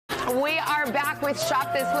We are back with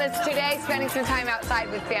Shop This List today. Spending some time outside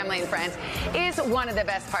with family and friends is one of the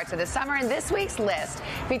best parts of the summer, and this week's list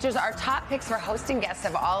features our top picks for hosting guests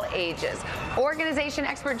of all ages. Organization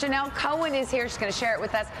expert Janelle Cohen is here. She's going to share it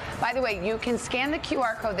with us. By the way, you can scan the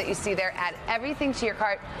QR code that you see there, add everything to your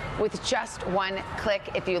cart with just one click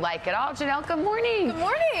if you like it all. Janelle, good morning. Good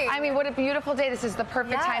morning. I mean, what a beautiful day. This is the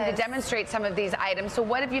perfect time to demonstrate some of these items. So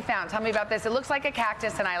what have you found? Tell me about this. It looks like a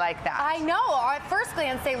cactus, and I like that. I know. At first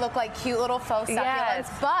glance, they look like cute little faux succulents,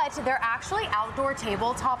 but they're actually outdoor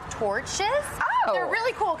tabletop torches. Oh. They're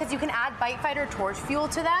really cool because you can add bite fighter torch fuel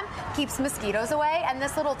to them, keeps mosquitoes away, and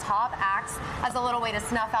this little top acts as a little way to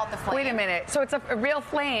snuff out the flame. Wait a minute. So it's a real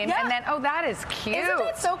flame, and then, oh, that is cute. Isn't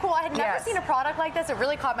it so cool? I had never seen a product like this. It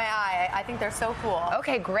really caught my eye. I think they're so cool.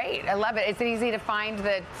 Okay, great. I love it. Is it easy to find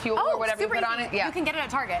the fuel or whatever you put on it? Yeah. You can get it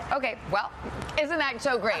at Target. Okay, well, isn't that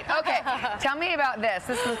so great? Okay, tell me about this.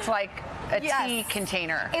 This looks like a tea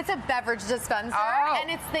container. It's a beverage dispenser, and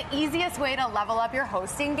it's the easiest way to level up your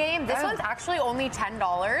hosting game. This one's actually only $10.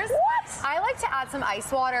 What? I like to add some ice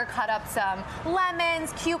water, cut up some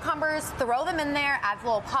lemons, cucumbers, throw them in there, adds a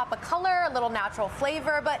little pop of color, a little natural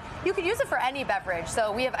flavor, but you could use it for any beverage.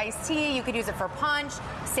 So we have iced tea, you could use it for punch,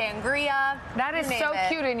 sangria. That is so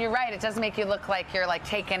cute, and you're right. It does make you look like you're like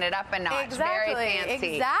taking it up a notch. Exactly. Very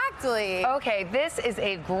fancy. Exactly. Okay, this is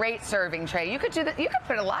a great serving tray. You could do that. You could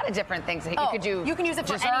put a lot of different things. You could do. You can use it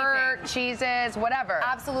for dessert, anything. cheeses, whatever.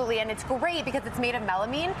 Absolutely, and it's great because it's made of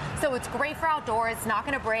melamine, so it's great for outdoors. It's not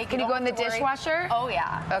going to break. Can you go in the dishwasher? Oh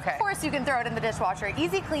yeah. Okay. Of course, you can throw it in the dishwasher.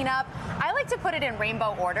 Easy cleanup. I like to put it in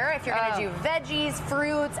rainbow order. If you're going to do veggies,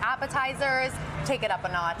 fruits, appetizers, take it up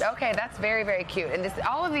a notch. Okay, that's very, very cute. And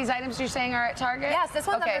all of these items you're saying are at Target? Yes, this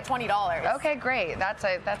one's under $20. Okay, great. That's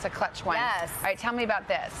a clutch one. Yes. All right, tell me about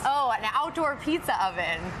this. Oh, an outdoor pizza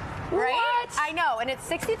oven. Right? What? I know, and it's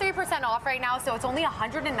 63% off right now, so it's only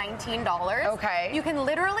 $119. Okay. You can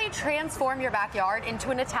literally transform your backyard into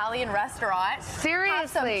an Italian restaurant. Seriously? Have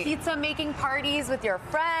some pizza making parties with your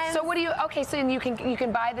friends. So what do you? Okay, so you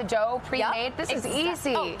can buy the dough pre-made. This is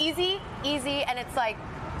easy. Oh, easy, and it's like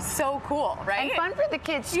so cool, right? And fun for the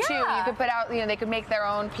kids too. You could put out, they could make their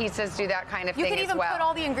own pizzas, do that kind of thing as well. You could even put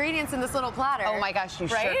all the ingredients in this little platter. Oh my gosh, you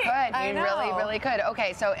sure could. You really, really could.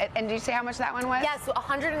 Okay, so and do you say how much that one was? Yes,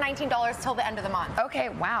 $119 till the end of the month. Okay,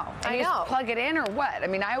 wow. And you just plug it in or what? I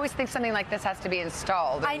mean, I always think something like this has to be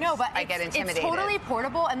installed. I know, but I get intimidated. It's totally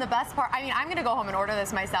portable, and the best part, I mean, I'm gonna go home and order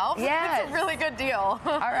this myself. Yes. It's a really good deal.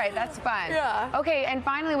 All right, that's fun. Yeah. Okay, and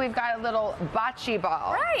finally we've got a little bocce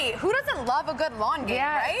ball. Right. Who doesn't love a good lawn game,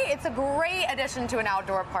 right? It's a great addition to an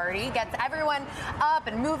outdoor party. Gets everyone up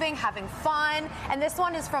and moving, having fun. And this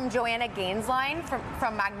one is from Joanna Gaines' line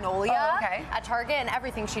from Magnolia at Target, and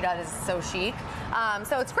everything she does is so chic.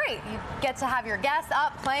 So it's great. You get to have your guests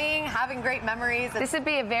up playing, having great memories. This would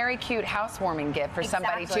be a very cute housewarming gift for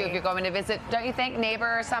somebody too if you're going to visit, don't you think,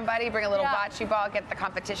 neighbor or somebody, bring a little bocce ball, get the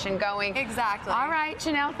competition going. Exactly. All right,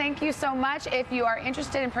 Janelle, thank you so much. If you are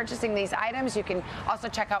interested in purchasing these items, you can also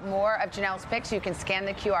check out more of Janelle's picks. You can scan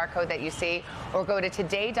the QR code that you see or go to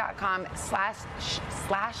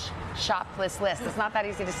today.com/shop-this-list. It's not that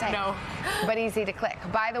easy to say, but easy to click.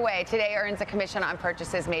 By the way, Today earns a commission on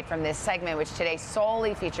purchases made from this segment, which today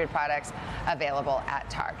solely featured products available at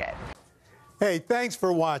Target. Hey, thanks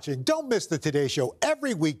for watching. Don't miss the Today Show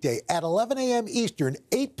every weekday at 11 a.m. Eastern,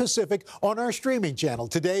 8 Pacific on our streaming channel,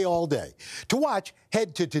 Today All Day. To watch,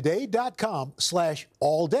 head to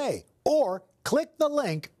today.com/allday or click the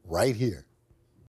link right here.